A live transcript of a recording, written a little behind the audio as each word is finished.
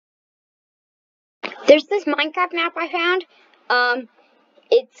There's this Minecraft map I found.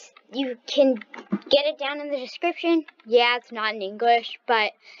 You can get it down in the description. Yeah, it's not in English,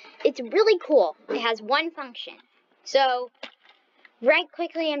 but it's really cool. It has one function. So, right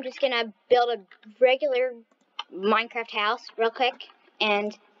quickly, I'm just gonna build a regular Minecraft house real quick,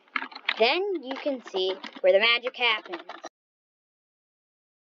 and then you can see where the magic happens.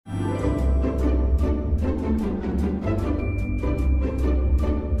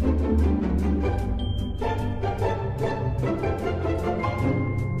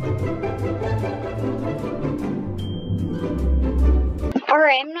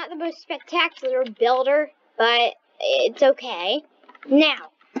 Alright, I'm not the most spectacular builder, but it's okay.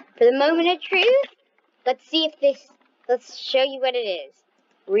 Now, for the moment of truth, let's show you what it is.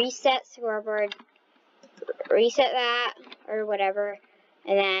 Reset scoreboard, reset that, or whatever,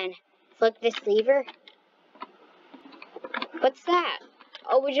 and then flick this lever. What's that?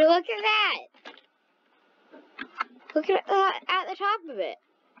 Oh, would you look at that? Look at that at the top of it.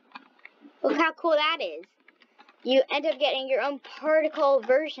 Look how cool that is. You end up getting your own particle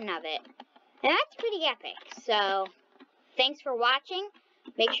version of it. And that's pretty epic. So, thanks for watching.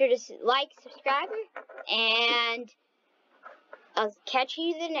 Make sure to like, subscribe, and I'll catch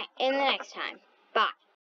you in the next time. Bye.